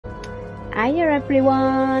Hiya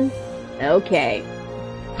everyone! Okay.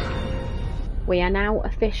 We are now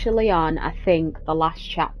officially on, I think, the last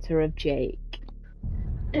chapter of Jake.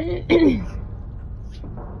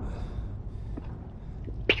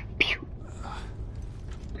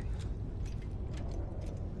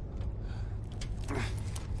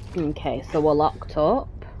 Okay, so we're locked up.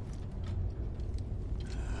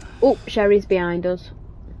 Oh, Sherry's behind us.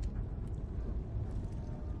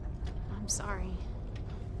 I'm sorry.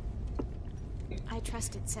 I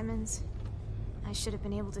trusted Simmons. I should have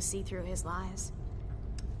been able to see through his lies.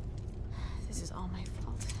 This is all my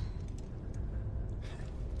fault.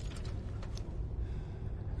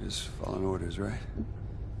 Just following orders, right?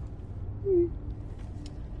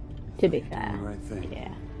 To be fair. Doing the right thing.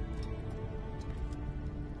 Yeah.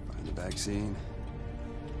 Find the vaccine.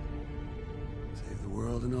 Save the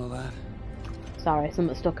world and all that. Sorry,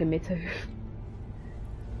 something stuck in me too.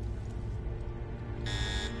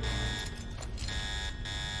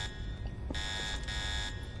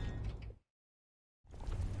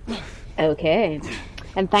 Okay.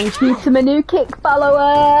 And thank you to my new kick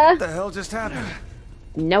follower. What the hell just happened?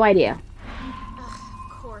 No idea. Of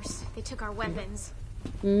course, they took our weapons.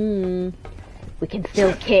 We can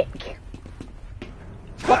still kick.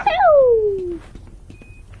 Woohoo!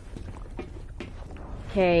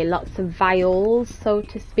 Okay, lots of vials, so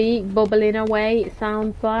to speak, bubbling away, it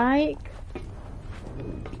sounds like.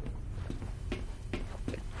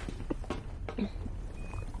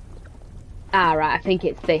 Ah, right, I think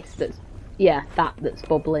it's this that's... Yeah, that's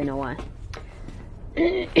bubbling away.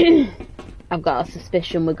 I've got a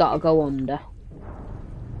suspicion we gotta go under.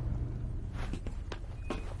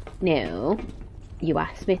 No, you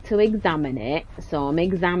asked me to examine it, so I'm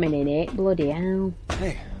examining it. Bloody hell.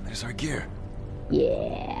 Hey, there's our gear.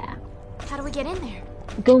 Yeah. How do we get in there?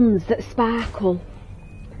 Guns that sparkle.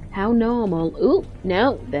 How normal. Ooh,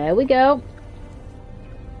 no, there we go.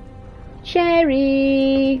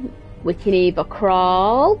 Cherry. We can either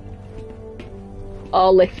crawl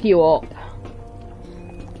or lift you up.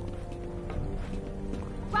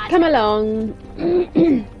 Roger. Come along.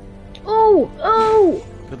 Oh,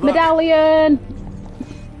 medallion.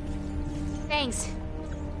 Thanks.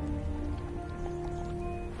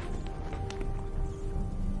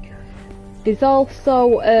 There's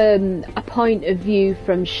also a point of view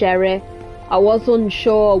from Sherry. I was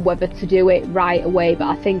unsure whether to do it right away, but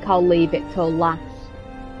I think I'll leave it till last.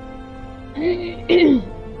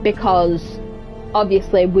 Because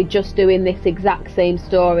obviously we're just doing this exact same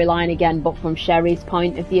storyline again, but from Sherry's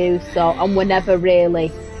point of view, so, and we're never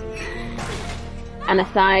really... And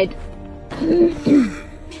aside...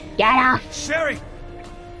 Get off! Sherry!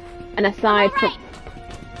 And aside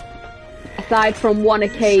from one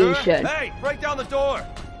occasion... Sure? Hey, break down the door!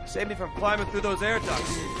 Save me from climbing through those air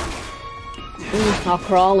ducts. Or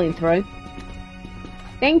crawling through.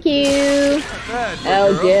 Thank you! Bad,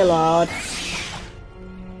 Oh girl. dear lord.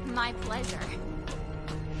 My pleasure.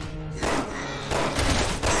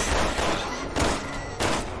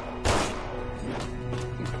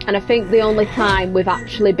 And I think the only time we've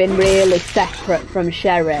actually been really separate from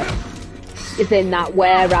Sherry is in that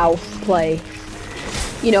warehouse place.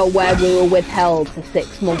 You know, where we were withheld for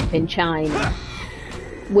 6 months in China.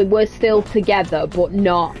 We were still together, but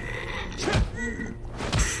not...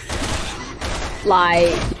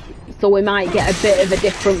 Like... So we might get a bit of a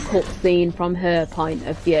different cutscene from her point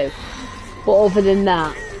of view. But other than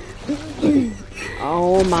that...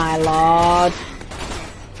 Oh my lord.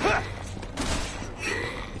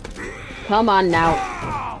 Come on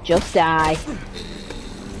now. Just die.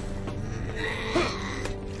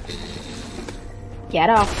 Get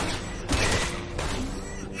off.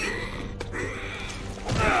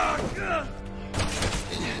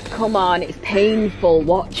 Come on, it's painful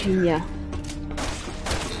watching you.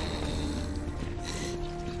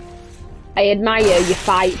 I admire your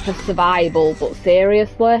fight for survival, but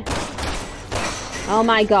seriously? Oh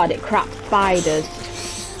my god, it craps spiders.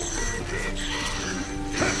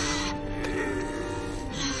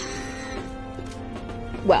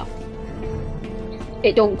 Well,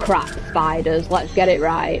 it don't crap spiders, let's get it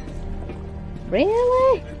right.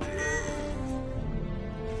 Really?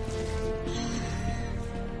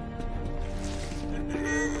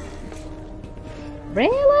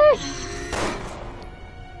 Really?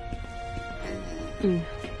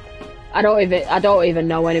 I don't even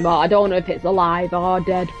know anymore. I don't know if it's alive or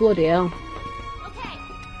dead. Bloody hell.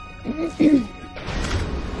 Okay.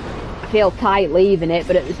 I feel tight leaving it,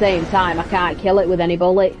 but at the same time, I can't kill it with any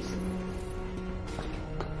bullets.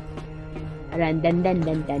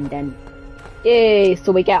 Dun. Yay,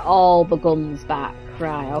 so we get all the guns back.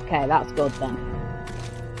 Right, okay, that's good then.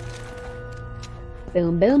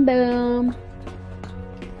 Boom, boom, boom.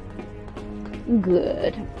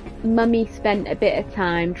 Good. Mummy spent a bit of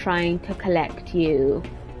time trying to collect you.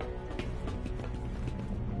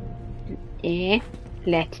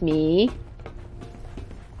 Let me.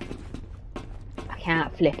 I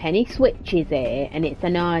can't flip any switches here, and it's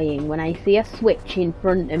annoying when I see a switch in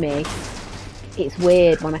front of me. It's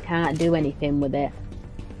weird when I can't do anything with it.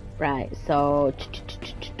 Right, so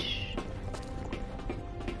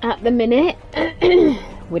at the minute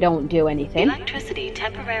we don't do anything. Electricity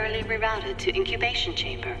temporarily rerouted to incubation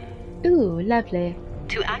chamber. Ooh, lovely.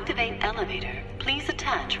 To activate elevator, please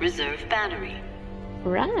attach reserve battery.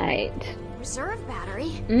 Right. Reserve battery?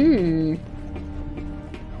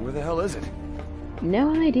 Where the hell is it?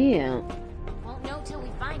 No idea. Won't know till we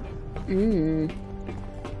find it.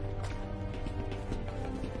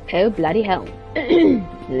 Oh, bloody hell.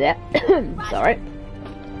 Sorry.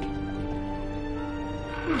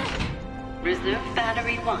 Reserve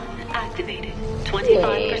battery 1 activated.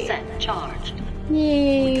 25% charged.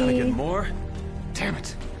 Yay. Gotta get more? Damn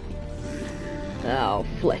it. Oh,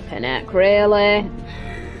 flipping heck, really?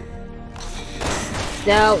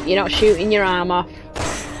 No, you're not shooting your arm off.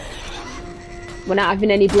 We're not having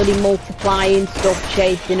any bloody multiplying stuff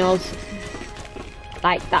chasing us.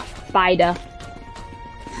 Like that spider.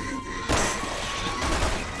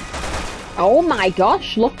 Oh my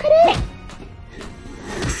gosh, look at it!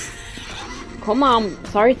 Come on,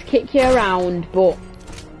 sorry to kick you around, but...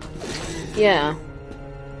 yeah.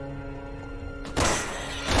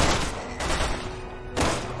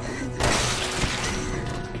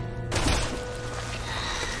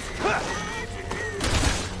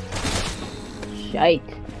 Shite.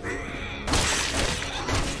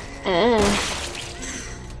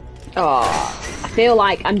 Oh, I feel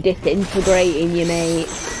like I'm disintegrating you, mate.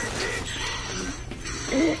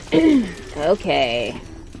 Okay.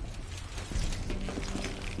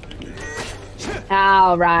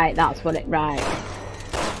 Oh, right, that's what it... right.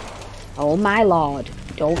 Oh my lord,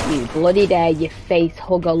 don't you bloody dare, you face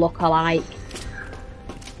hugger look-alike.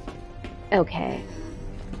 Okay.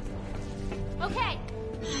 Okay.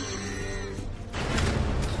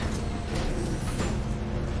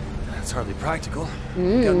 That's hardly practical.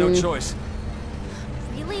 Got no choice.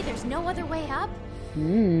 Really? There's no other way up?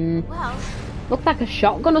 Well... looks like a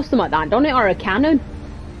shotgun or something like that, don't it? Or a cannon.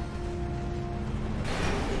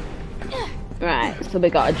 Right, so we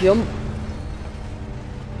gotta jump.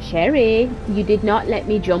 Sherry, you did not let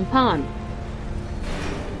me jump on.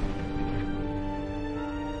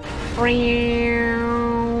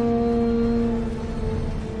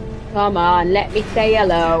 Come on, let me say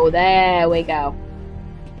hello. There we go.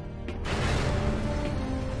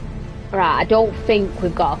 Right, I don't think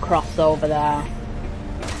we've got a crossover there.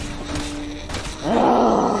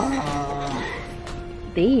 Oh,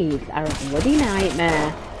 these are a bloody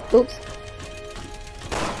nightmare. Oops.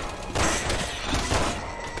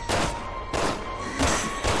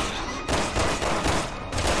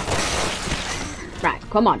 Right,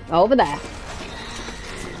 come on, over there.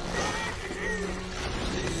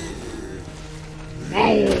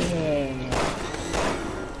 Hey.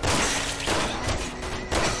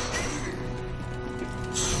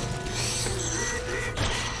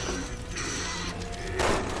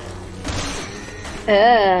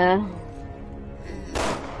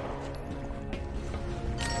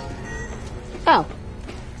 Oh.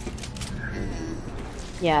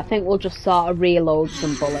 Yeah, I think we'll just sort of reload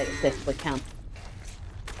some bullets if we can.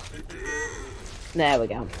 There we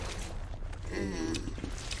go.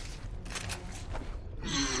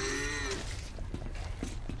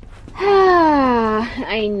 Ah,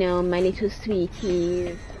 I know, my little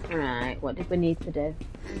sweeties. Alright, what did we need to do?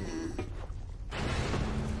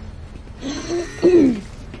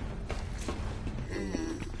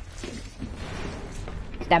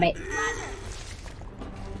 Stab it.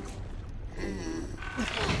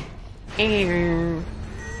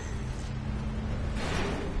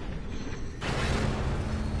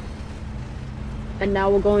 And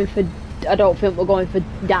now we're going for... I don't think we're going for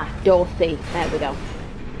Dorothy. There we go.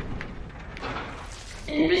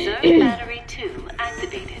 Reserve battery 2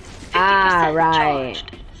 activated. 50% right.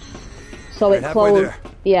 charged. So it halfway closes...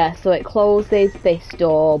 there. yeah, so it closes this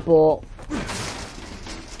door, but...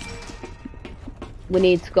 we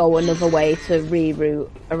need to go another way to reroute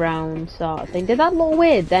around, sort of thing. Did that look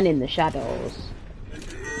weird then in the shadows?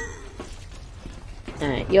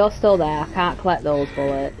 Alright, you're still there. I can't collect those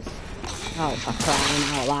bullets. Oh, for crying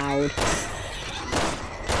out loud.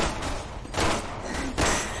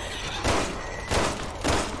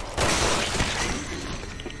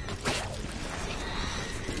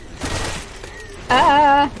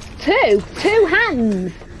 Two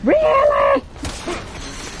hands? Really?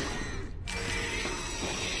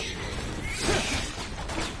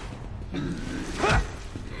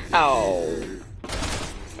 Oh.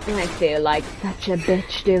 I feel like such a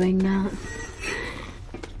bitch doing that.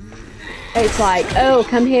 It's like, oh,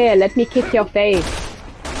 come here, let me kick your face.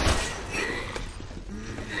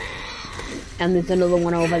 And there's another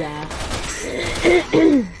one over there.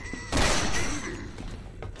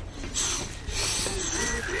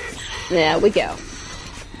 There we go.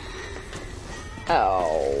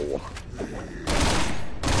 Oh.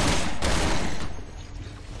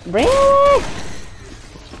 Really?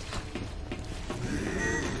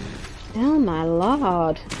 Oh my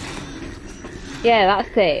lord. Yeah,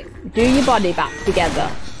 that's it. Do your body back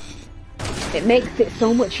together. It makes it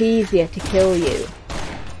so much easier to kill you.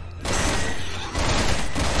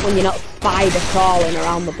 When you're not spider crawling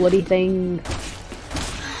around the bloody thing.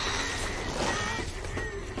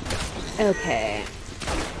 Okay.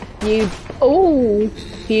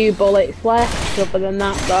 Few bullets left. Other than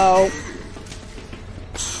that though,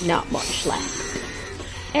 not much left.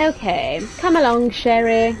 Okay, come along,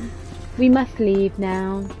 Sherry. We must leave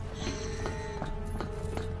now.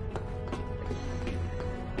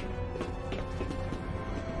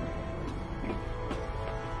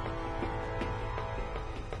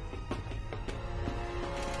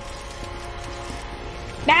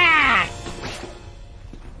 Ah!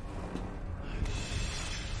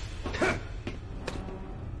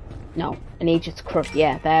 No, I need you to crush.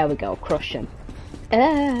 Yeah, there we go. Crush him.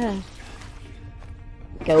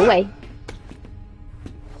 Go away.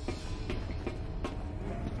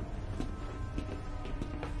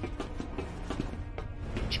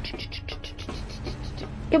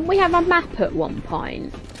 Didn't we have a map at one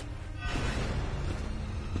point?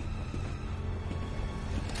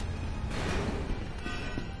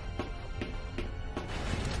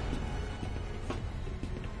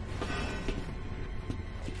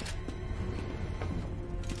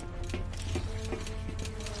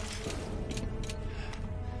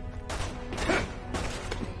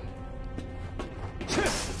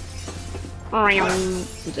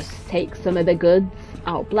 So just take some of the goods.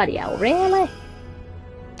 Oh, bloody hell, really?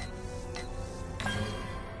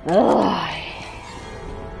 Ugh.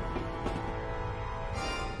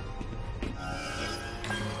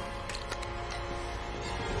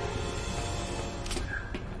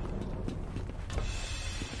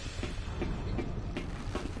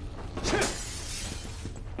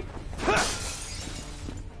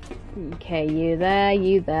 Okay, you there,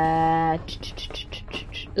 you there.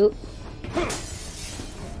 Oop.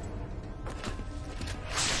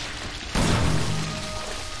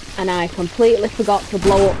 And I completely forgot to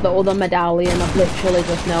blow up the other medallion. I've literally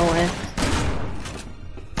just noticed.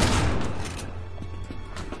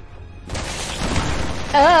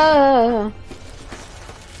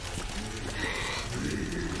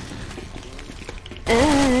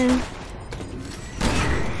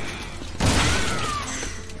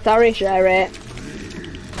 Sorry, Sherry.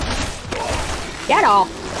 Get off!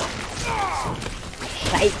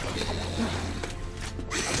 Shite.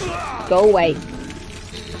 Go away.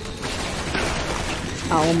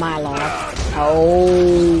 Oh my lord. Oh,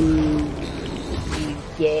 you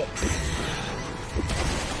get.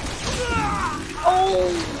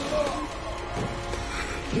 Oh.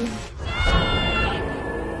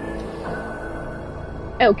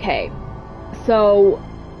 Okay. So,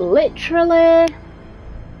 literally.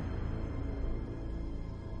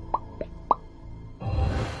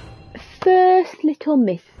 First little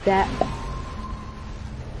misstep.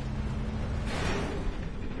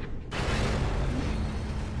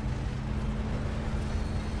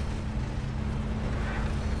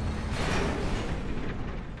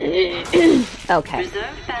 Okay.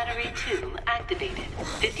 Reserve battery 2 activated.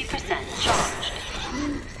 50% charged.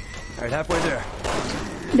 Alright, halfway there.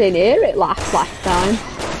 Didn't hear it last time.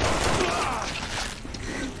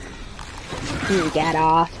 You get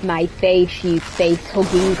off my face, you face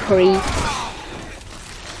hugging creep.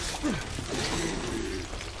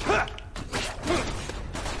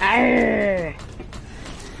 Arrgh.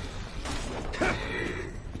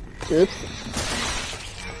 Oops.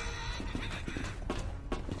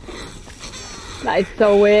 That is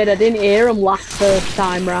so weird, I didn't hear him first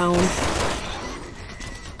time round.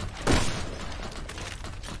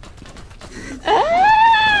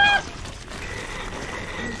 Ah!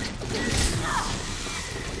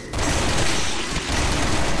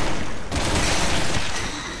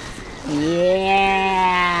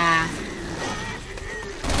 Yeah.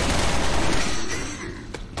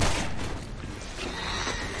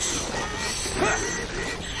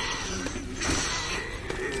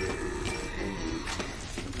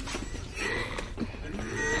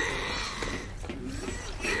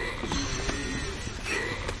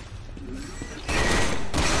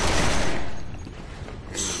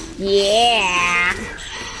 Yeah!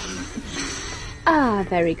 Ah,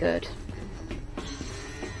 very good.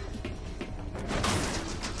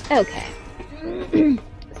 Okay.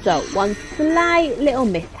 So, one slight little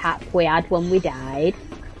mishap we had when we died.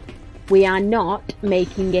 We are not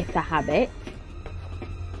making it a habit.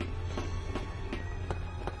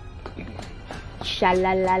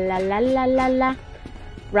 Sha-la-la-la-la-la-la-la.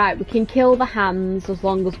 Right, we can kill the hands as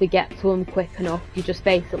long as we get to them quick enough. You just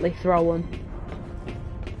basically throw them.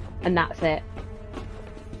 And that's it.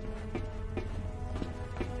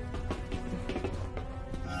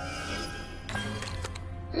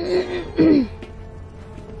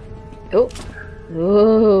 Oh.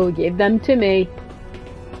 Oh, give them to me.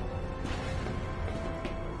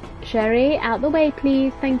 Sherry, out the way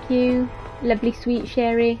please, thank you. Lovely sweet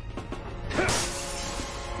Sherry.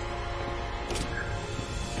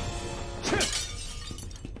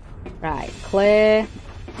 Right, clear.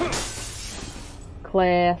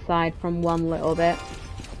 Clear aside from one little bit.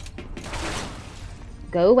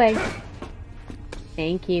 Go away.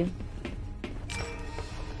 Thank you.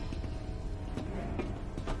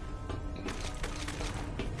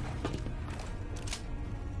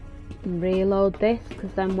 Reload this,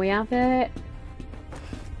 because then we have it.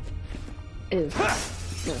 Ooh,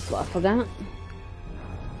 that's what I forgot.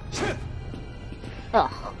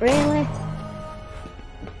 Oh, really?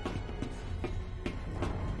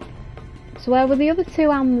 So where were the other two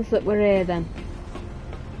hands that were here then?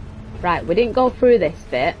 Right, we didn't go through this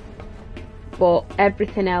bit, but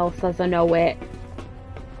everything else as I know it,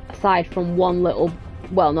 aside from one little,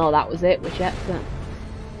 well no, that was it, we checked it.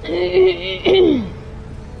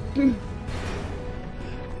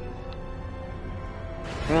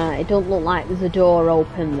 Right, it don't look like there's a door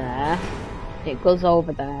open there. It goes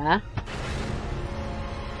over there.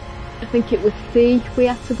 I think it was C we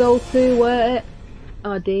had to go to, weren't it?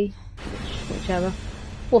 Or D, whichever.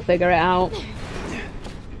 We'll figure it out.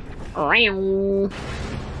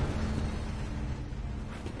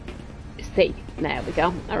 C, there we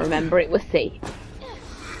go. I remember it was C.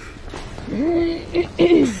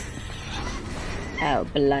 Oh,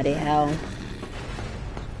 bloody hell.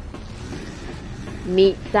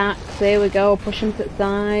 Meat sacks, here we go, push them to the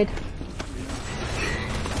side.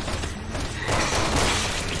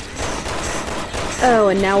 Oh,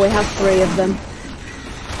 and now we have 3 of them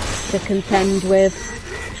to contend with.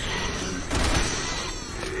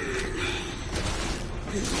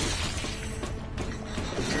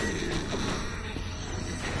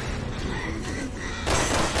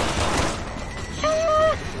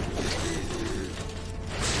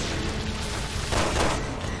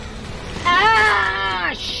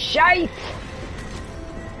 Shite!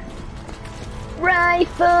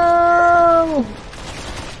 Rifle!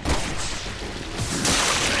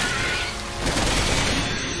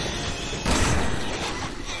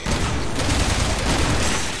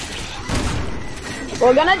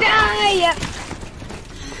 We're gonna die!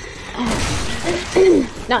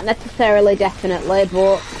 Not necessarily, definitely,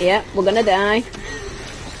 but yeah, we're gonna die.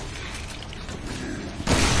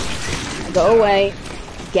 Go away.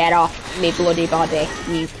 Get off me bloody body,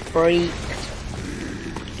 you freak.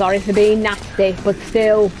 Sorry for being nasty, but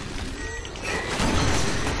still.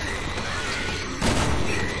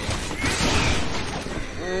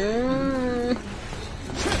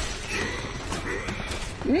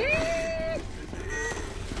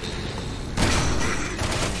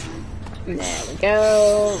 There we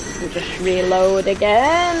go. We'll just reload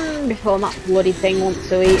again before that bloody thing wants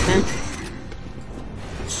to eat me.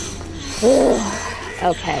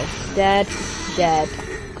 Okay, dead, dead.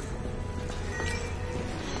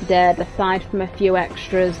 Dead, aside from a few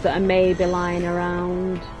extras that are maybe lying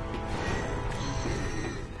around.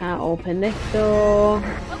 Can't open this door.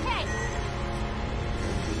 Okay.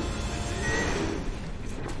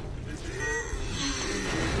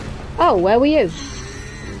 Oh, where were you?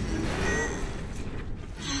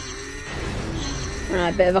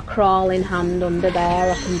 Right, bit of a crawling hand under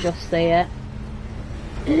there, I can just see it.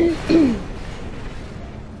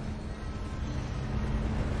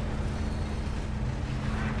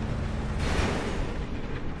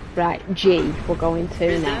 Right, G, we're going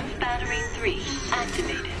to now. Reserve battery 3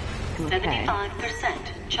 activated. Okay.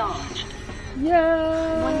 75% charged.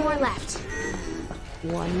 Yeah. One more left.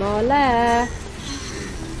 One more left.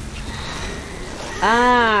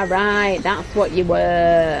 Ah, right, that's what you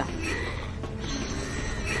were.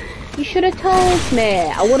 You should have told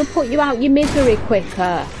me. I would have put you out your misery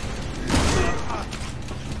quicker.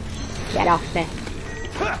 Get off me.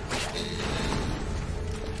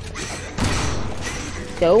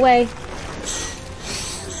 Go away.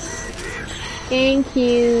 Thank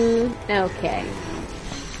you. Okay.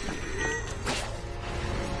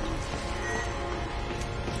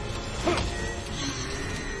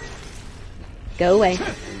 Go away.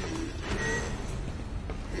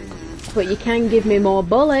 But you can give me more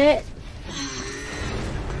bullets.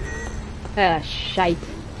 Ah, shite.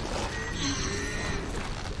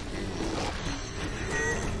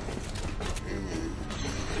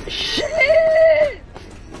 Shit!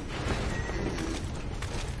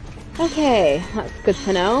 Okay, that's good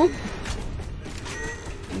to know.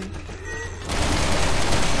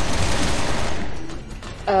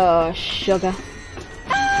 Oh, sugar.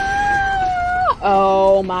 Ah!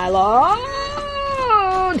 Oh, my lord!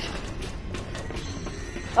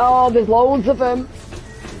 Oh, there's loads of them.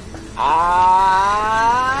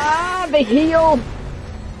 Ah, they heal.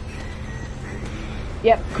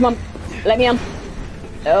 Yep, come on. Let me on.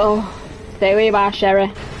 Oh, stay where you are,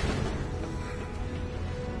 Sherry.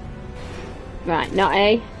 Right, not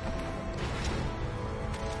A.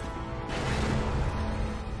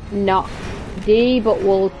 Not D, but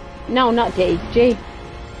we'll... No, not D. G.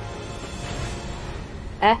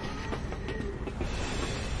 F.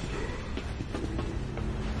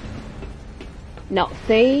 Not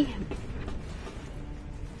C.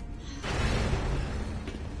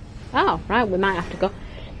 Oh, right, we might have to go.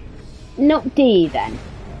 Not D then,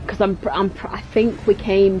 because I think we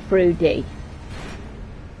came through D.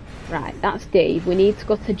 Right, that's D. We need to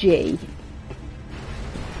go to G.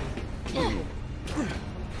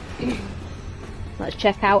 Let's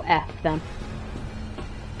check out F then.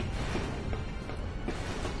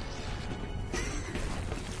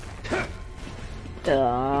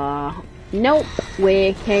 Nope,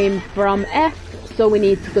 we came from F, so we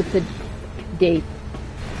need to go to D.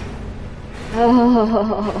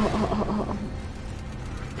 Oh.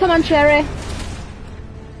 Come on, Cherry.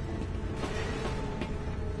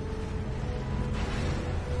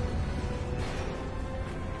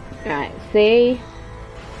 Right, C.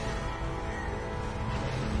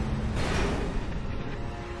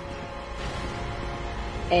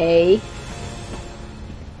 A.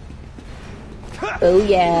 Oh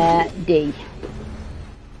yeah, D.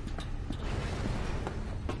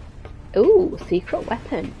 Ooh, secret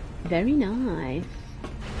weapon. Very nice.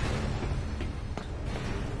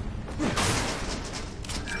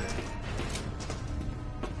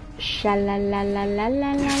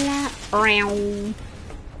 Sha-la-la-la-la-la-la-la.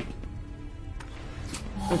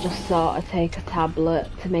 I'll just sort of take a tablet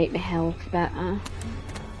to make my health better.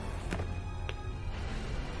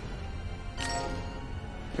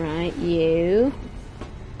 Right, you.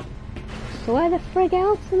 So where the frig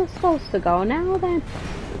else am I supposed to go now then?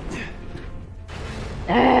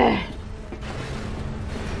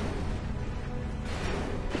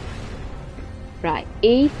 Right,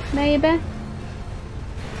 E maybe?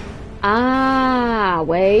 Ah,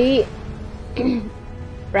 wait.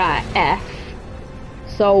 Right, F.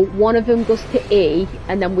 So one of them goes to E,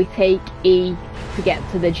 and then we take E to get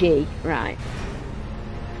to the G. Right.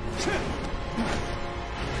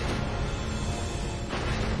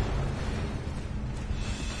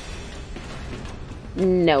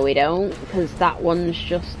 No, we don't, because that one's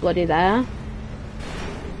just bloody there.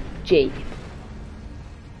 G.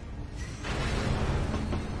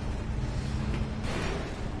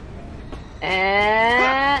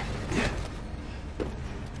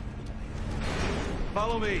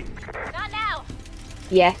 Follow me. Not now.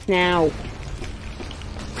 Yes, now.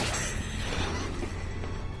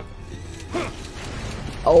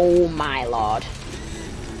 Oh my lord.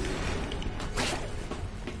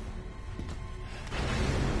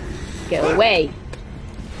 Go away.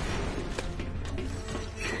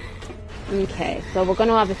 Okay, so we're going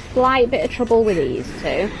to have a slight bit of trouble with these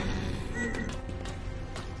two.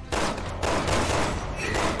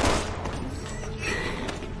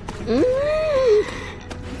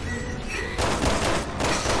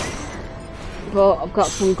 But I've got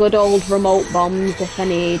some good old remote bombs if I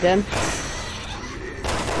need them.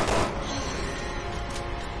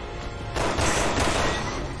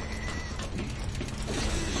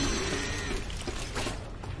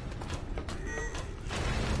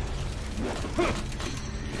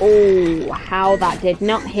 Oh, how that did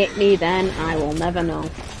not hit me then, I will never know.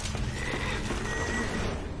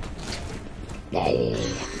 Hey.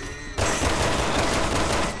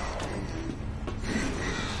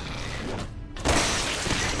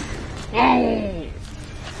 Hey.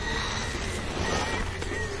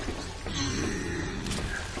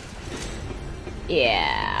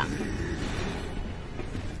 Yeah.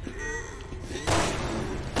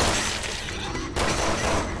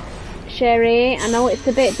 Sherry, I know it's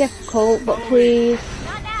a bit difficult, but please.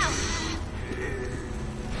 Not now.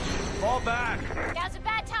 Fall back. Now's a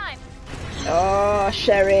bad time. Oh,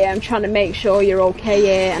 Sherry, I'm trying to make sure you're okay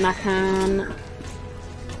here, and I can.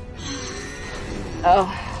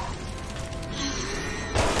 Oh.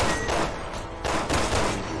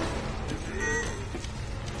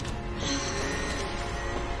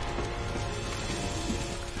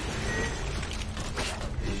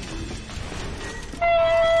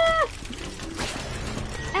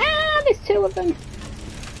 of them.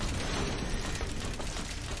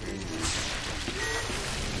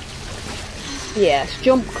 Yes,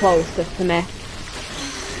 jump closer to me.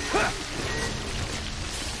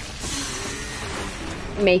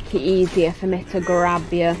 Make it easier for me to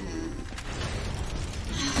grab you.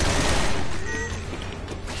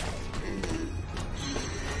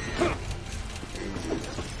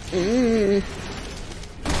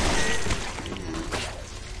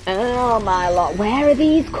 Oh my lord, where are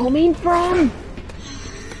these coming from?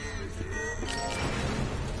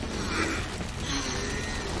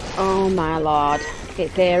 Oh my lord,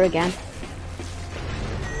 it's here again.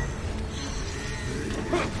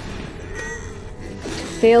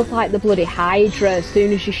 Feels like the bloody Hydra. As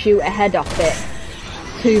soon as you shoot a head off it,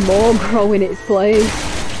 2 more grow in its place.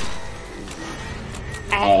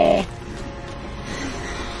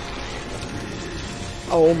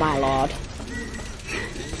 Oh my lord.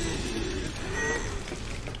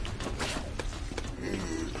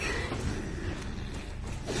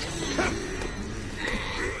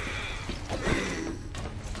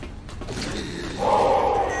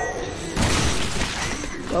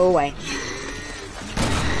 Go away.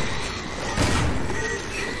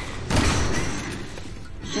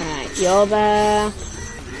 Right, you're there.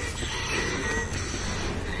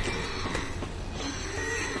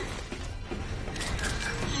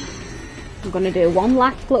 I'm gonna do one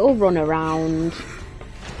last little run around.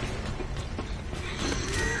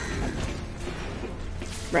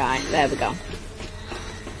 Right, there we go.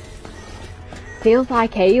 Feels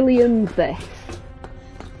like aliens, this.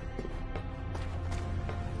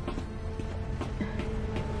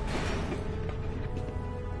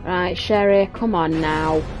 Right, Sherry, come on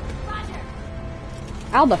now. Roger.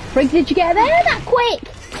 How the frig did you get there that quick?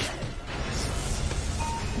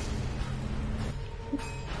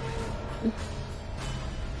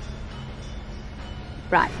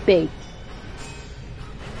 Right, B.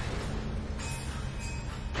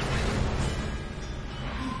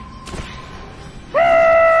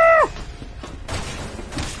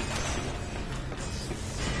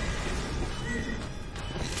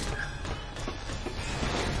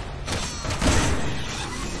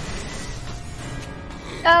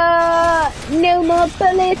 No more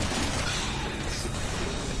bullets.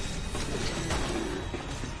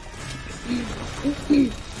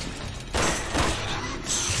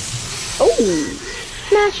 Oh,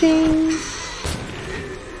 smashing.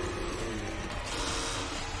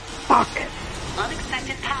 Fuck.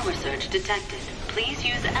 Unexpected power surge detected. Please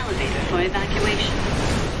use elevator for evacuation.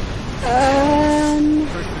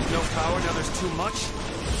 First there's no power, now there's too much.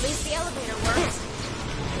 At least the elevator works.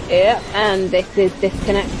 Yeah, and this is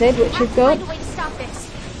disconnected, which is good. Find a way to stop this.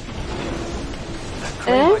 That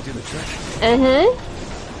crane might do the trick.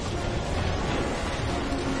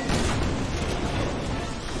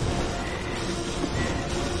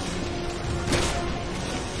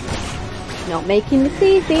 Not making this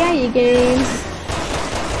easy, are you, game?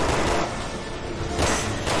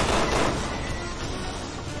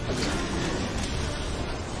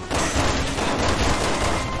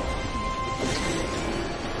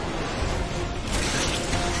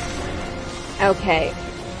 Okay,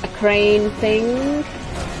 a crane thing.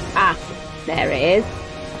 Ah, there it is.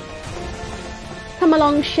 Come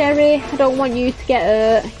along, Sherry. I don't want you to get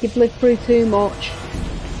hurt. You've lived through too much.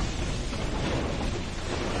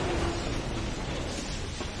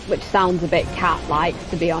 Which sounds a bit cat-like,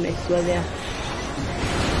 to be honest with you.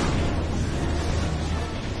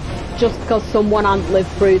 Just because someone hasn't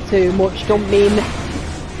lived through too much don't mean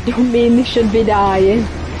they should be dying.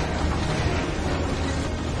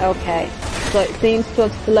 Okay. So it seems to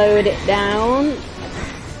have slowed it down.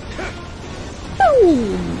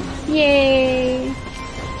 Boom! Yay!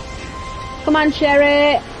 Come on,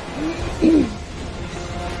 Sherry!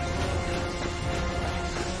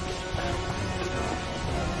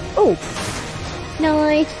 Oh!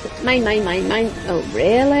 Nice! Mine, mine, mine, mine. Oh,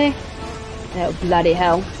 really? Oh, bloody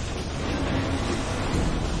hell.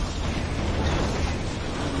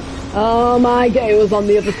 Oh my god, it was on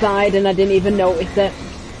the other side and I didn't even notice it.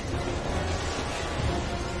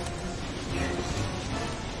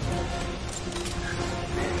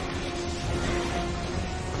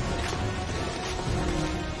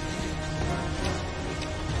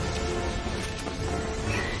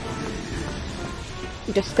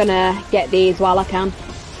 I'm just gonna get these while I can.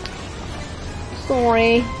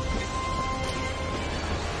 Sorry.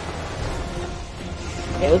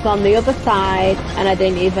 It was on the other side and I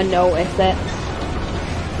didn't even notice it.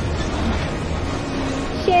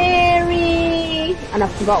 Sherry! And I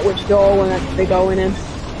forgot which door we're meant to be going in. I'm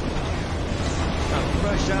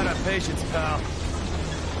fresh out of patience, pal.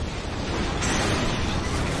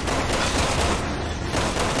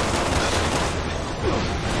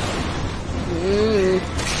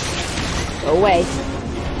 Go away.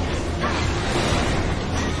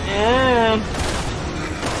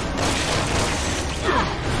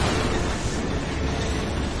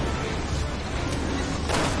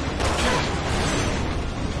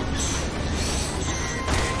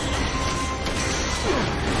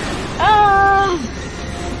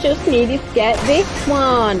 Just needed to get this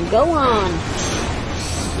one. Go on.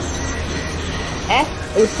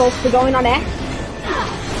 F. It was supposed to be going on F.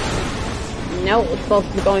 No, it was supposed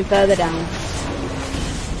to be going further down.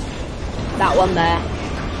 That one there.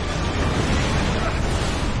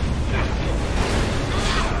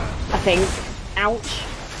 I think. Ouch.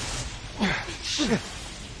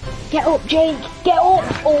 Get up, Jake. Get up.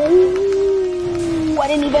 Oh, I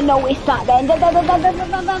didn't even notice that then.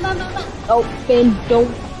 Oh, spin.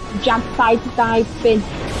 Don't jump side to side. Spin.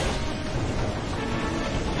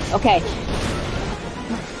 Okay.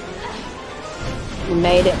 We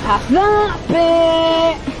made it past that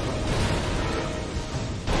bit.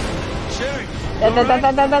 Sherry,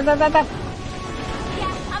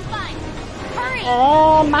 Yeah, I'm fine.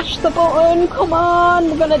 Hurry! Mash the button. Come on.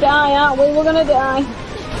 We're gonna die, aren't we? We're gonna die.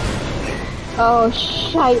 Oh,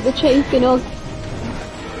 shite. They're chasing us.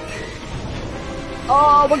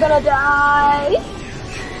 Oh, we're gonna die.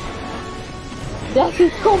 Death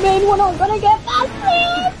is coming. We're not gonna get past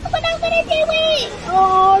this. We're not gonna do it.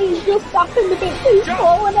 Oh, he's just happened a bit too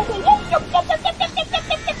slow and everything.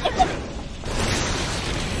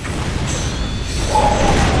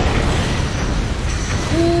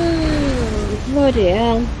 Bloody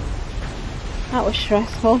hell. That was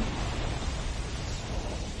stressful.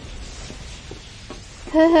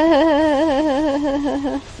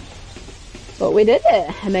 But we did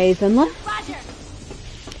it, amazingly. Roger.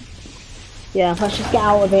 Yeah, let's just get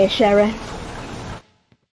out of here, Sherry.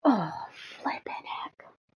 Oh, flipping heck.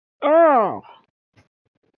 Oh.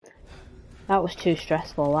 That was too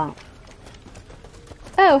stressful, that.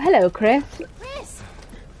 Oh, hello, Chris. Chris!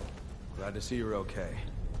 Glad to see you're okay.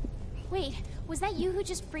 Wait, was that you who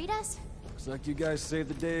just freed us? Looks like you guys saved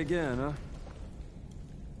the day again, huh?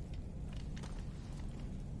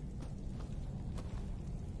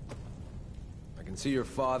 I can see your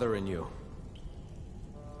father in you.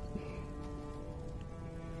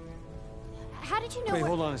 How did you know? Wait,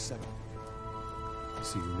 hold on a second.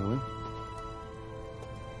 So you know him?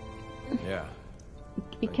 Yeah.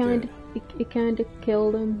 He kind of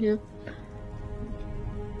killed him, yeah.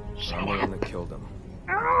 I'm the one that killed him.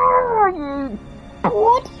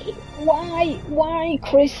 What? Why,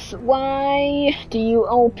 Chris? Why do you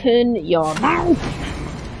open your mouth?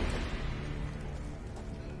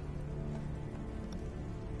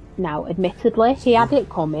 Now, admittedly, he had it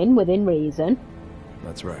coming within reason.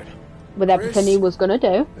 That's right. With everything he was gonna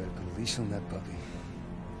do. Better put a leash on that puppy.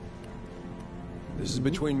 This is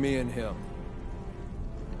between me and him.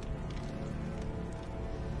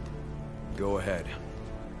 Go ahead.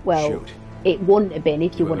 Well, Shoot. it wouldn't have been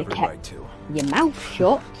if you would have every kept right to. your mouth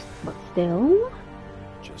shut, but still.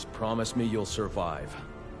 Just promise me you'll survive.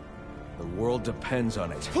 The world depends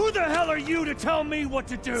on it. who the hell are you to tell me what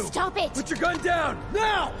to do? Stop it! Put your gun down,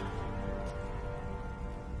 now!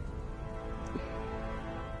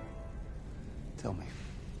 Tell me,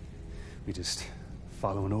 we just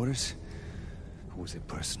following orders? Or was it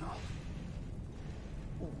personal?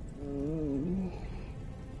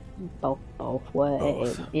 Both were.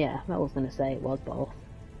 Both. Yeah, I was gonna say it was both.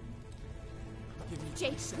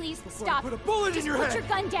 Jake, please stop. Put a bullet in your Put head! your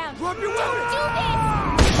gun down. Drop your Don't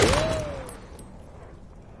weapon! do this!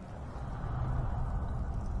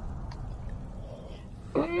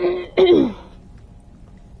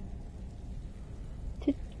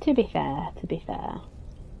 To be fair.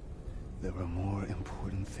 There are more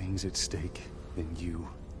important things at stake than you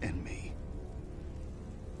and me.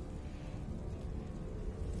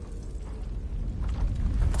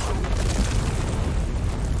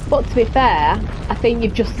 But to be fair, I think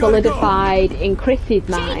you've just solidified in Chris's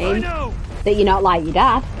mind that you're not like your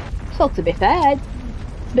dad. So to be fair, it's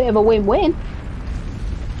a bit of a win-win.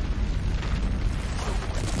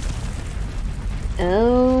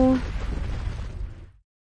 Oh.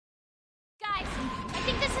 Guys, I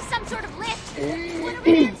think this is some sort of lift. What are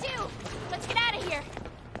we gonna do? Let's get out of here.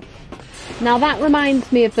 Now that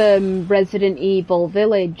reminds me of Resident Evil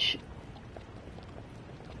Village.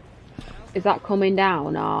 Is that coming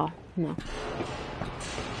down or no?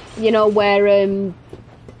 You know where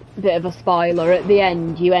bit of a spoiler at the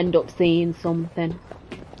end you end up seeing something.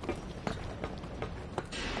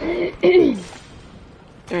 Right,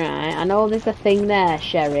 I know there's a thing there,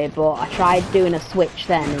 Sherry, but I tried doing a switch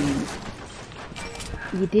then and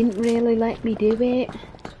you didn't really let me do it.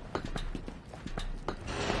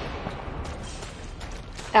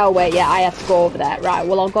 Oh wait, yeah, I have to go over there. Right,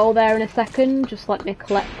 well I'll go there in a second. Just let me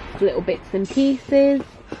collect little bits and pieces.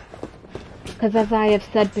 Because as I have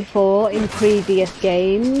said before in previous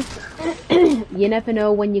games, you never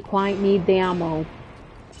know when you quite need the ammo.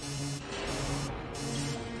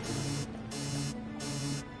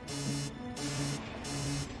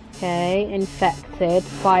 Okay, infected.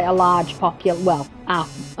 Quite a large population. Well,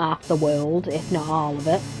 half the world, if not all of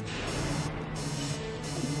it.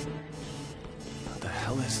 What the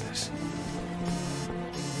hell is this?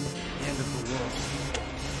 The end of the world.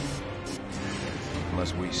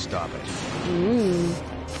 Unless we stop it.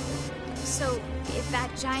 So, if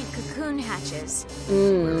that giant cocoon hatches...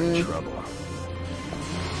 We're in trouble.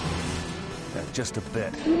 Yeah, just a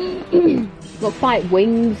bit. Looks like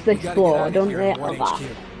wings explode, don't they? Oh, that.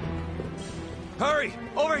 Hurry!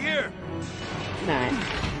 Over here! Right.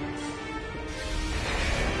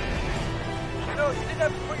 You know, you didn't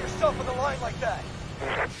have to put yourself on the line like that.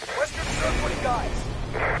 Western served what he got.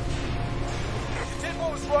 You did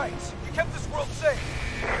what was right. You kept this world safe.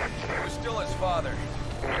 He was still his father.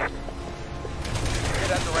 You'd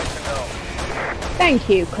have the right to know. Thank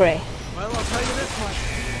you, Chris. Well, I'll tell you this much.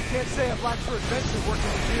 I can't say I've lacked for adventure working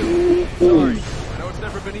with you. Sorry. I know it's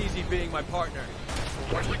never been easy being my partner.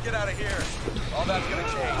 Once we get out of here, all that's gonna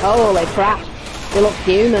change. Holy crap. He looks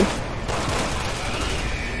human.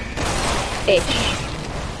 Ish.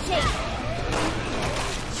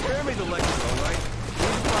 Spare me the lecture, alright?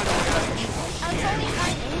 We'll find a way out of here.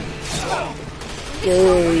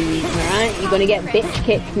 Good. Alright, you're gonna get bitch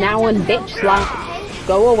kicked now and bitch slapped.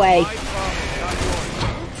 Go away.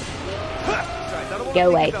 Go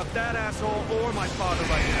away. About that asshole or my father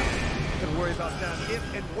right now. Gonna worry about that if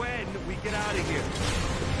and when we get out of here.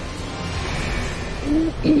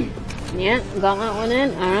 Yeah, got that one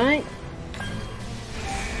in. Alright.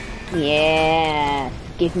 Yeah.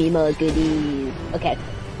 Give me more goodies. Okay.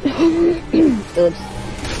 Oops.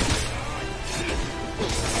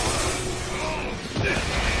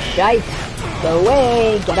 Shite. Go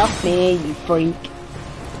away. Get off me, you freak.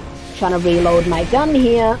 Trying to reload my gun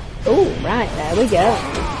here. Oh, right. There we go.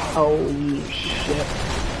 Oh, you shit.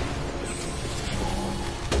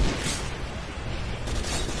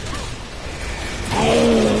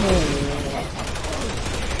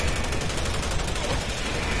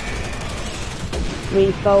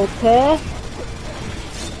 Refocus.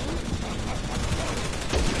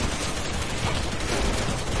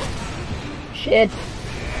 Shit.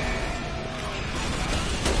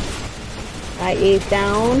 Right, he's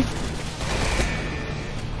down.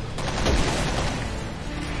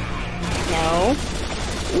 No.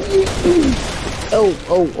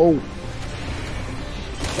 Oh.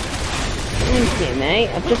 Thank you, mate.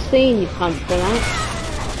 I've just seen you punch for that.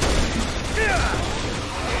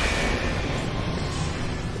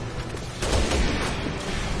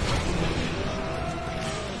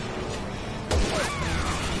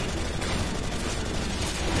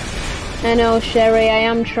 I know, Sherry, I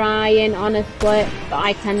am trying, honestly, but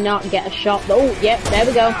I cannot get a shot. Oh, yep, there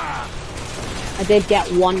we go. I did get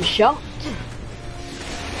one shot.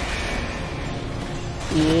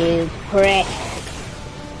 You prick.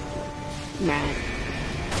 Right.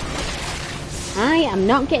 I am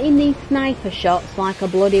not getting these sniper shots like a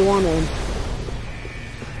bloody woman.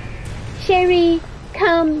 Sherry,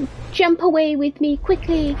 come, jump away with me,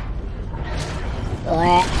 quickly.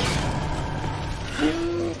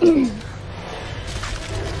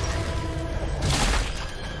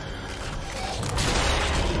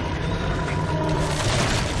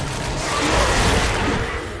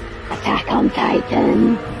 Attack on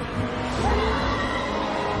Titan.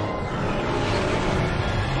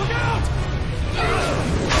 Look out!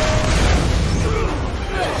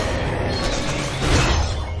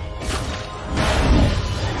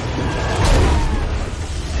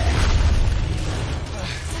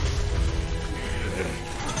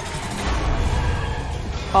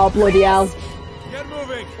 Oh, bloody hell. Get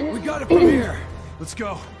moving! We got it from here! Let's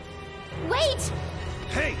go. Wait!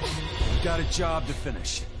 Hey! We got a job to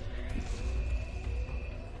finish.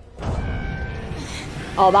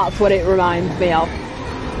 Oh, that's what it reminds me of.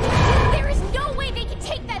 There is no way they can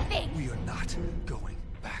take that thing! We are not going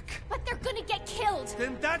back. But they're gonna get killed!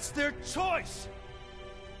 Then that's their choice!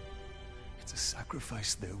 It's a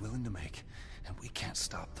sacrifice they're willing to make, and we can't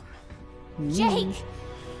stop them. Jake!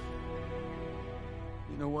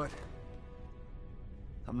 You know what?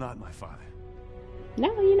 I'm not my father.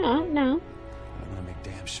 No, you're not, no. I'm gonna make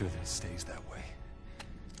damn sure that it stays that way.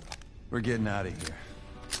 We're getting out of here.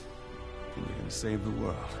 And we're gonna save the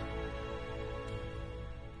world.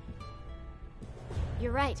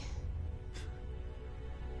 You're right.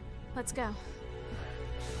 Let's go.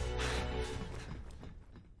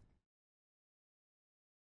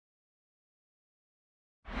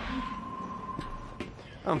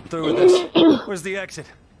 I'm through with this. Where's the exit?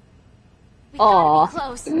 We gotta be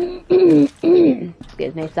close.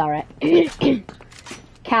 Excuse me, sorry.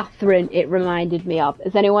 Catherine, it reminded me of.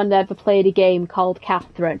 Has anyone ever played a game called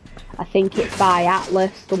Catherine? I think it's by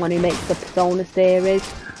Atlas, the one who makes the Persona series.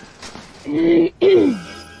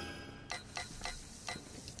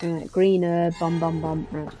 Right, green herb, bomb.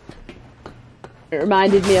 Right. It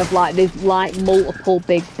reminded me of like these like multiple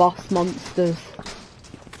big boss monsters.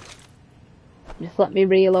 Just let me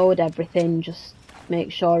reload everything, just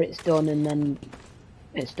make sure it's done and then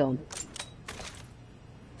it's done.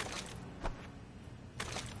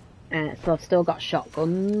 So I've still got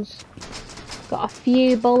shotguns. Got a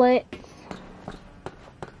few bullets.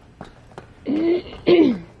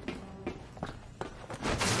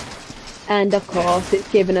 And of course it's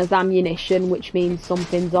given us ammunition, which means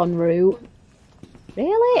something's en route.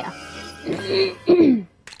 Really?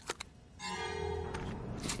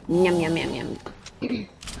 Yum yum yum yum.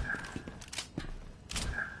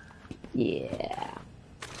 Yeah.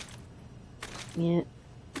 Yeah.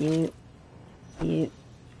 You.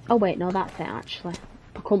 Oh wait, no, that's it actually.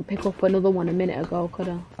 I couldn't pick up another one a minute ago, could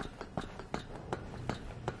I?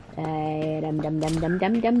 There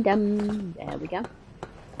we go.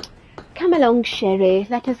 Come along, Sherry.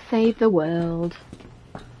 Let us save the world.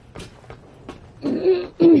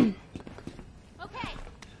 Okay.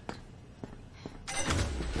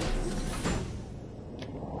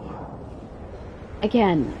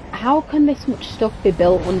 Again, how can this much stuff be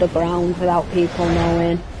built underground without people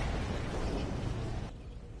knowing?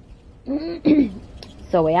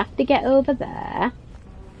 So we have to get over there.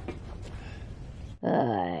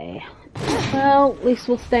 Well, at least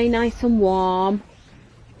we'll stay nice and warm.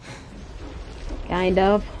 Kind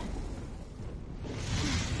of.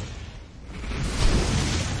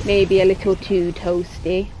 Maybe a little too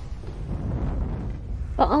toasty.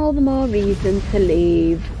 But all the more reason to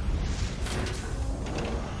leave.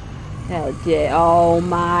 Oh dear, oh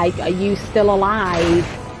my, are you still alive?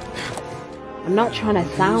 I'm not trying to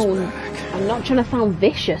sound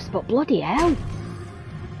vicious, but bloody hell.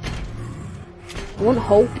 I wouldn't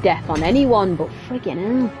hope death on anyone, but friggin'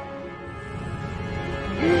 hell.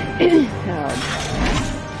 Oh.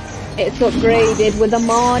 It's upgraded with a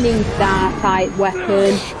Morning Star type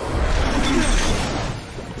weapon.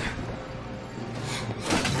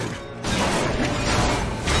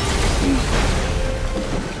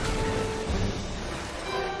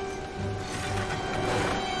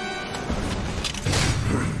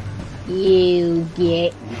 You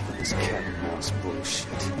get This cat and mouse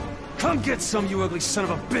bullshit. Come get some, you ugly son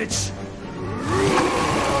of a bitch!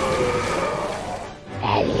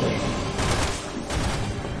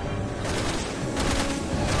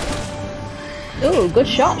 Ooh, good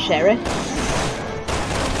shot, Sheriff.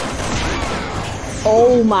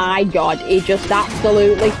 Oh my god, he just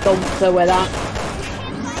absolutely thumped her with that.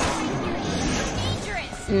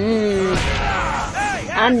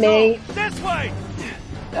 And me. This way!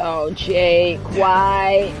 Oh, Jake,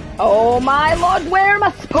 why? Oh my lord, where am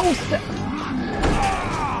I supposed to?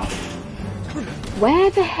 Where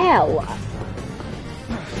the hell?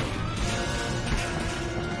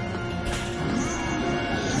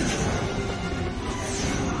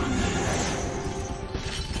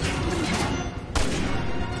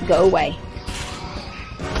 Go away.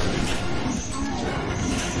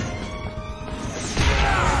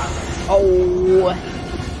 Oh.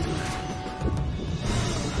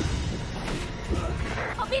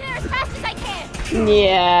 I'll be there as fast as I can.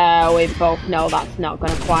 Yeah, we both know that's not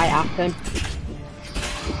going to quite happen.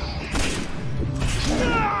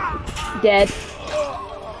 Dead.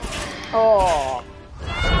 Oh.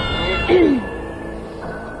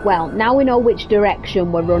 Well, now we know which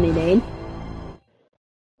direction we're running in.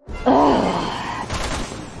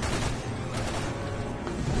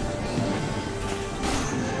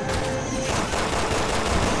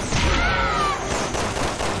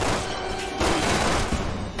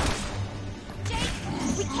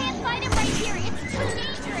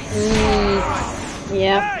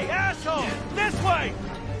 Yep. Hey, asshole! This way!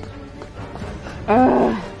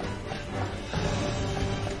 Oh.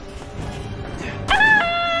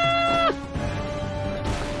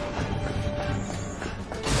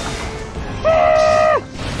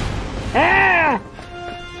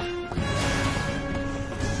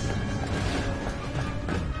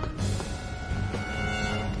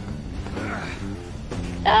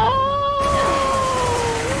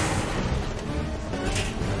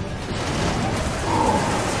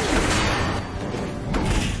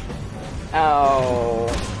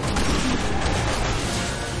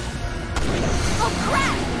 Oh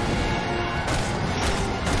crap!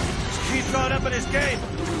 Just keep going up in his game.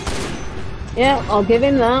 Yeah, I'll give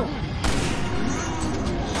him that.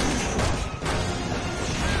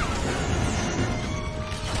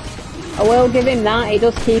 I will give him that, he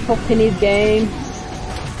does keep up in his game.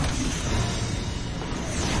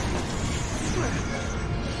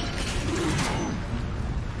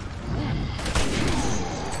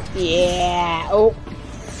 Yeah, oh.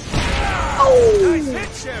 Oh! Nice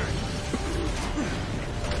hit, Sherry.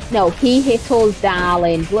 No, he hit us,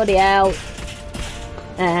 darling. Bloody hell.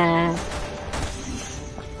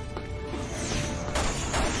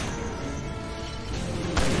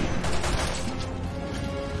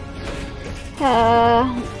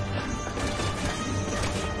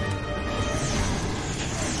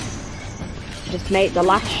 Just make the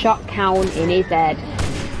last shot count in his head.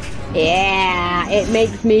 Yeah, it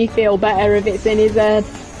makes me feel better if it's in his head.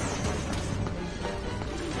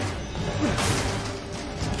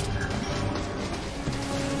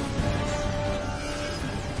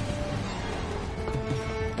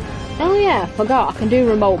 Oh yeah, forgot I can do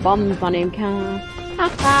remote bombs on him, can't I?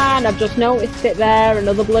 And I've just noticed it there,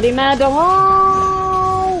 another bloody medal.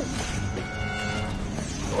 Oh!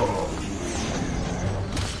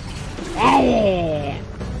 Hey!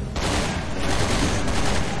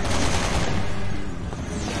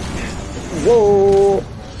 Whoa!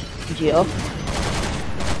 Joe.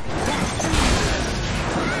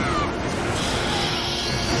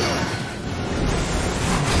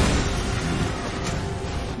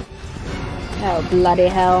 Oh, bloody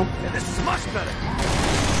hell. Yeah, this is much better.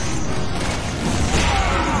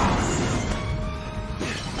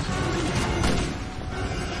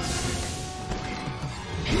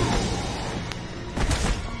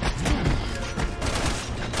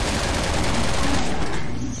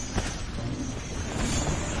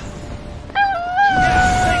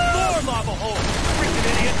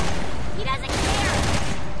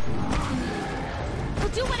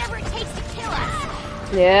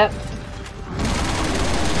 Yep.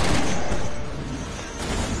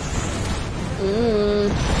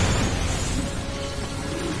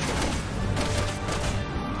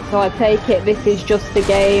 So I take it this is just a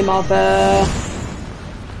game of,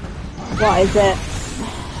 what is it?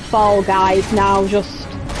 Fall Guys now, just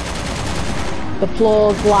the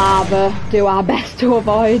floor's lava, do our best to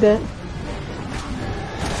avoid it.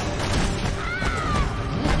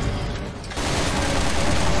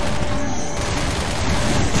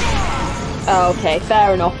 Okay,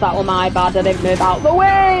 fair enough, that was my bad, I didn't move out the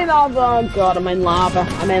way! Oh god, I'm in lava,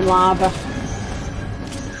 I'm in lava.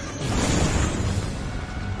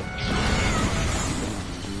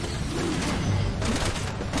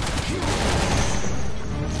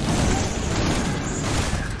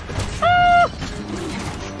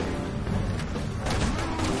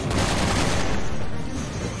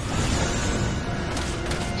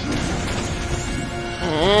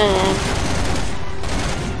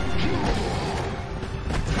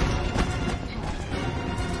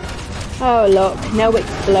 Oh look, no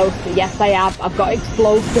explosive. Yes I have. I've got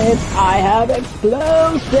explosives. I have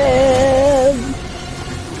explosives.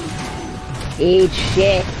 Eat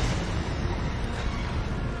shit.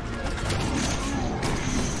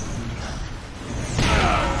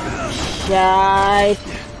 Shite.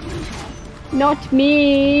 Not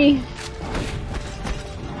me.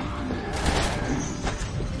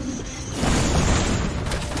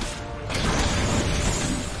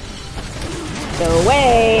 Go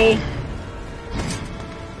away.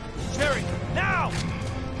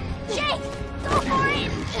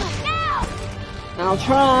 I'll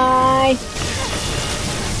try.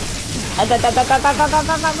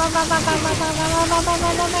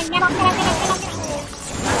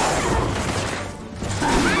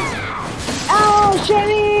 Oh,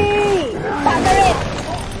 Sherry! Bugger it!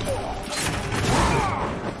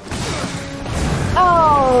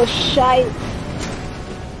 Oh, shite.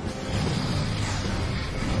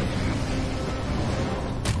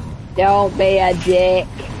 Don't be a dick.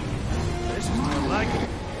 This is more like it.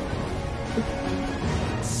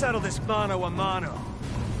 Settle this mano a mano.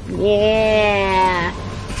 Yeah.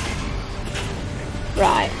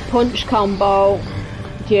 Right, punch combo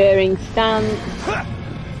during stance.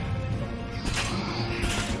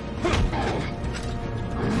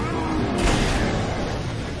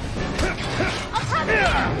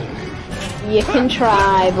 You can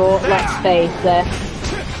try, but let's face it.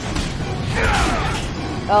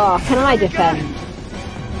 Oh, can I defend?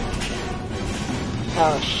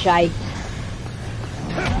 Oh, shite.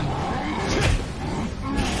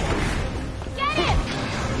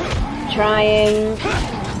 Trying,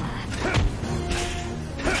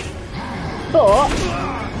 but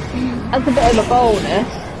as a bit of a bonus,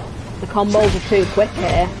 the combos are too quick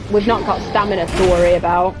here. We've not got stamina to worry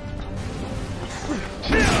about.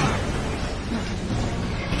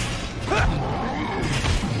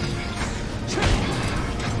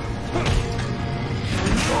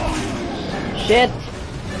 Shit.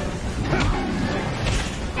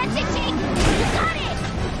 That's it, Jake! You got it!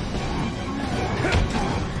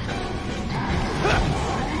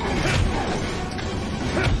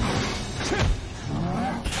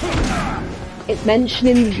 It's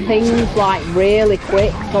mentioning things like really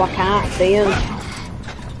quick, so I can't see them.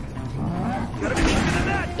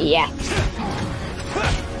 Yeah.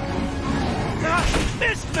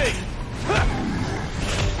 Missed me!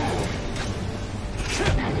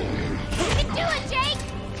 You can do it, Jake!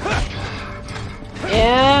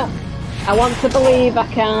 Yeah. I want to believe I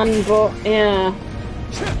can, but yeah.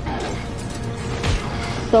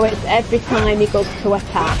 So it's every time he goes to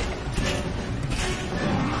attack.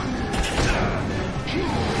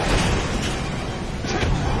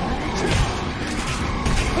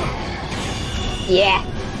 Yeah.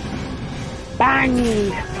 Bang!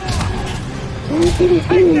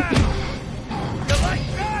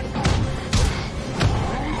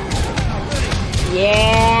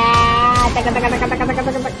 Yeah!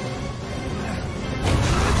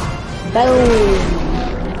 Boom!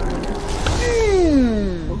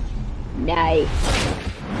 Nice.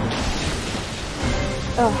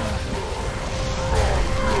 Oh.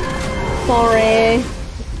 Sorry,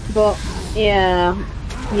 but yeah,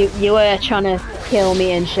 you were trying to kill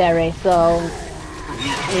me and Sherry, so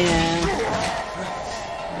yeah.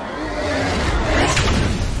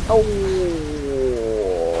 Oh.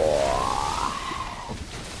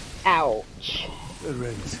 Ouch. Good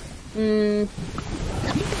riddance.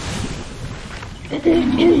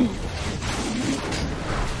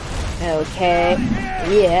 Okay.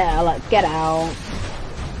 Yeah, let's get out.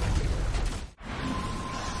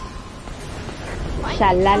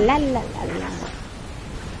 Sha la la la la la.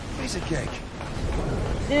 Piece of cake.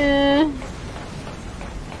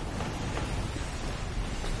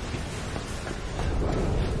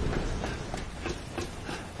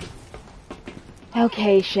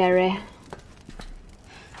 Okay, Sherry.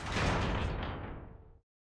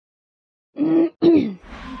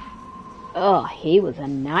 Oh, he was a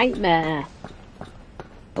nightmare.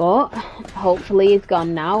 But hopefully he's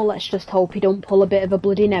gone now. Let's just hope he don't pull a bit of a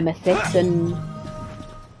bloody nemesis and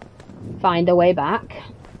find a way back.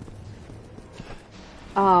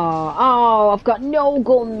 Oh, I've got no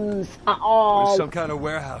guns at all. There's some kind of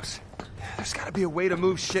warehouse. There's gotta be a way to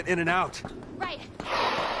move shit in and out. Right.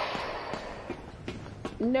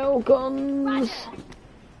 No guns.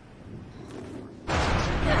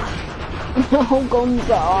 No guns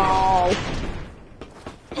at all.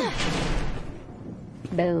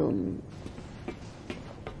 Boom.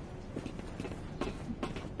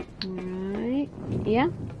 Alright. Yeah.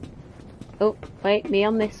 Oh, wait, me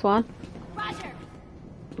on this one. Roger.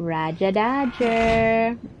 Roger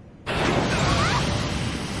Dodger.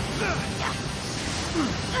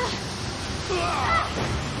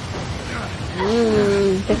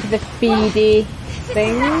 Bit of a speedy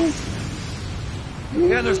thing.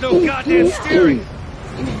 Yeah, there's no goddamn steering.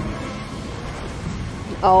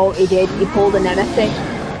 Oh, he did. He pulled a nemesis.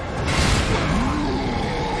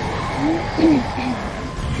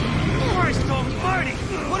 Christ almighty!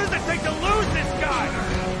 What does it take to lose this guy?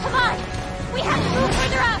 Come on! We have to move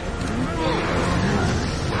further up!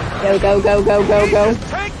 Go, go, go, go, go, go.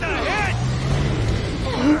 Take the hit!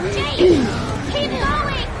 Jake! Keep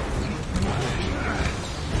going!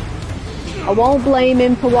 I won't blame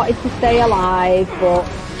him for wanting to stay alive, but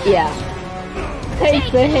yeah. Take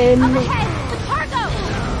Jake, the hint. up ahead! The cargo!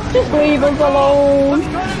 Just leave us alone.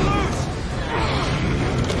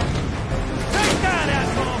 Let's cut it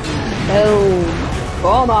loose! Take that, asshole! Boom.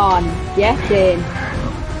 Come on. Get in.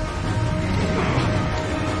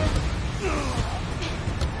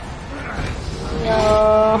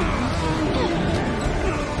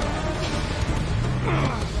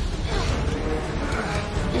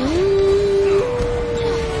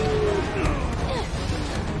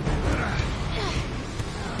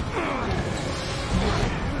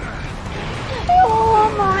 Oh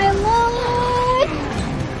my lord!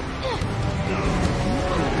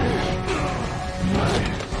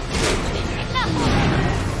 Enough!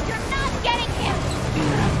 You're not getting him!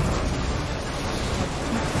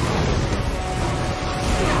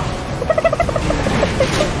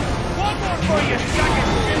 One more for you,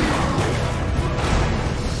 second!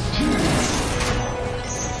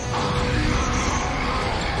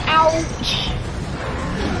 Ouch!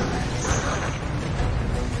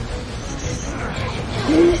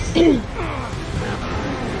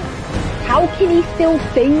 How can he still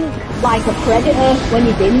think like a predator when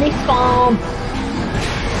he's in this farm?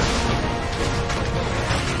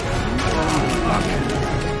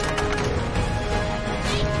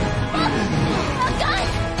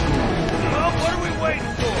 Well, what are we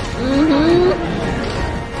waiting for? Mm-hmm.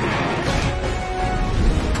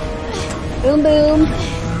 Boom boom.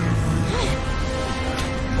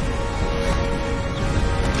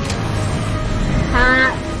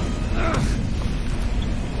 Ha.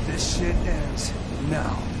 This shit ends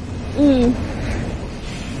now.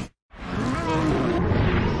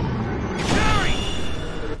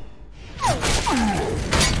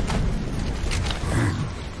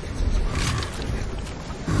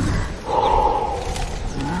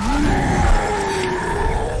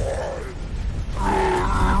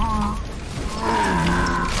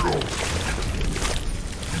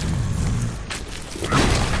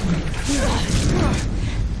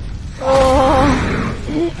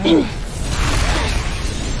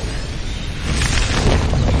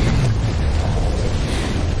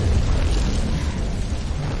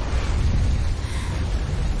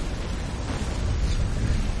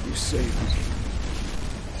 You saved me.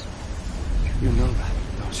 You know that,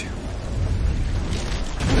 don't you?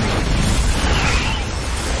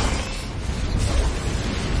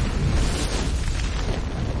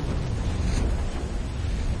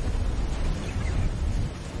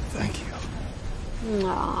 Thank you.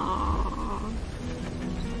 Aww.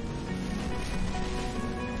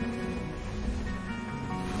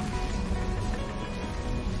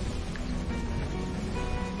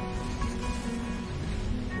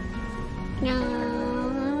 Aww.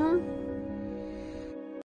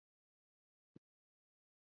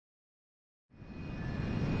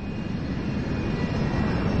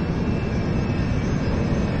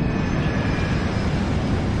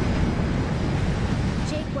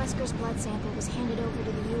 Jake Wesker's blood sample was handed over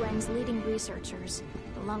to the UN's leading researchers,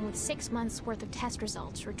 along with 6 months' worth of test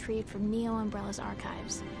results retrieved from Neo Umbrella's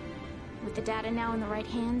archives. With the data now in the right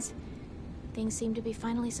hands, things seem to be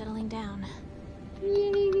finally settling down.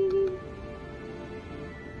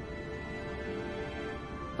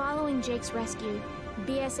 Following Jake's rescue,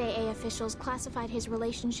 BSAA officials classified his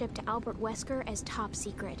relationship to Albert Wesker as top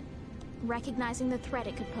secret, recognizing the threat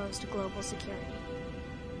it could pose to global security.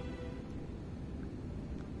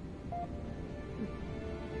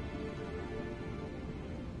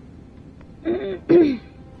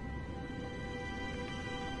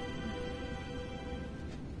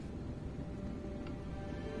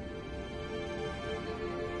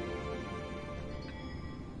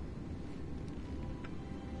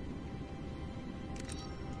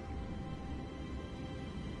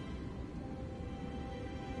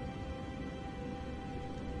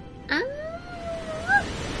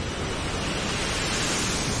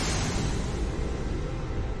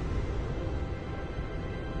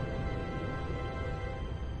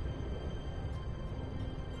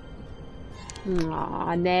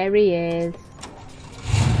 Aw, there he is.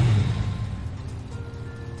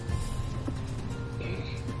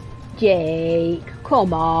 Jake,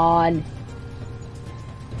 come on.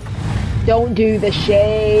 Don't do the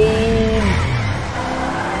shame.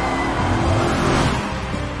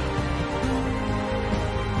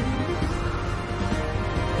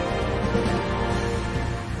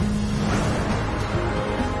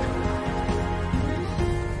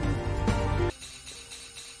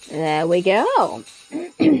 There we go.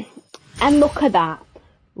 And look at that.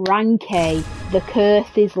 Rank A. The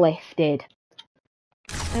curse is lifted.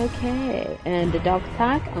 Okay. And a dog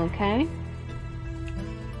tag. Okay.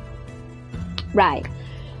 Right.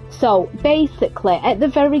 So, basically, at the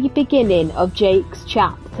very beginning of Jake's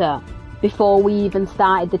chapter, before we even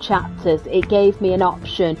started the chapters, it gave me an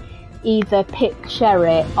option. Either pick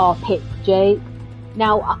Sherry or pick Jake.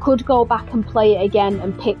 Now, I could go back and play it again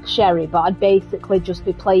and pick Sherry, but I'd basically just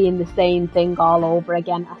be playing the same thing all over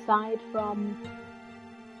again, aside from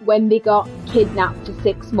when they got kidnapped for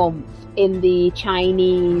 6 months in the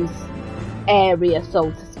Chinese area,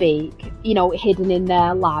 so to speak, you know, hidden in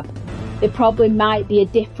their lab. There probably might be a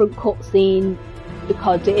different cutscene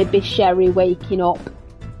because it'd be Sherry waking up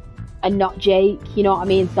and not Jake, you know what I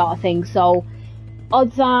mean, sort of thing. So,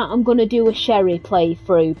 odds are I'm going to do a Sherry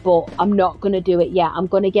playthrough, but I'm not going to do it yet. I'm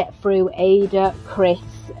going to get through Ada, Chris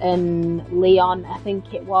and Leon, I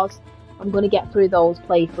think it was. I'm going to get through those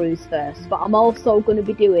playthroughs first. But I'm also going to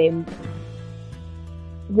be doing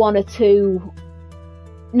one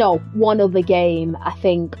other game, I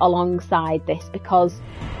think, alongside this. Because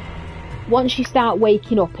once you start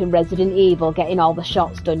waking up in Resident Evil, getting all the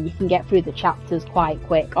shots done, you can get through the chapters quite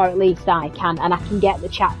quick. Or at least I can. And I can get the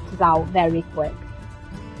chapters out very quick.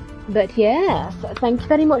 But yes, thank you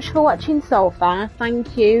very much for watching so far.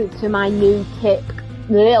 Thank you to my new Kick.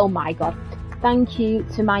 Oh my god. Thank you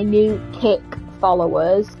to my new Kick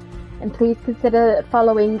followers. And please consider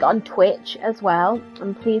following on Twitch as well.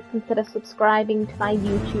 And please consider subscribing to my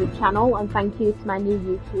YouTube channel. And thank you to my new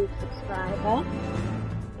YouTube subscriber.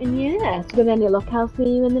 And yes, with any luck, I'll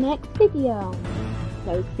see you in the next video.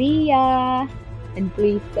 So see ya, and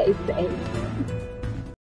please stay safe.